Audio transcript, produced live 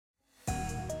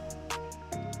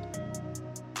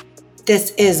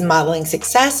This is Modeling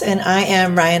Success, and I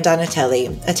am Ryan Donatelli,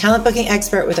 a talent booking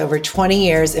expert with over 20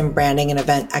 years in branding and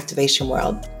event activation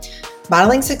world.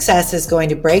 Modeling Success is going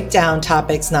to break down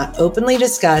topics not openly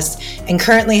discussed and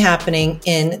currently happening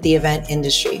in the event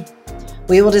industry.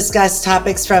 We will discuss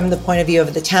topics from the point of view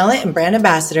of the talent and brand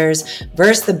ambassadors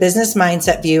versus the business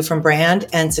mindset view from brand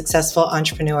and successful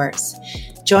entrepreneurs.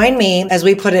 Join me as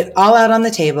we put it all out on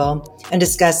the table and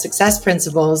discuss success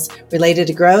principles related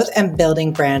to growth and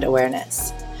building brand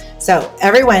awareness. So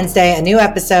every Wednesday, a new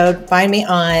episode. Find me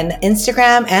on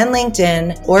Instagram and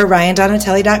LinkedIn or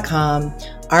RyanDonatelli.com,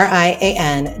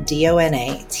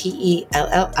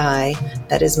 RyanDonatelli.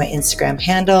 That is my Instagram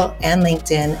handle and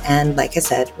LinkedIn. And like I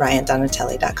said,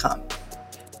 RyanDonatelli.com.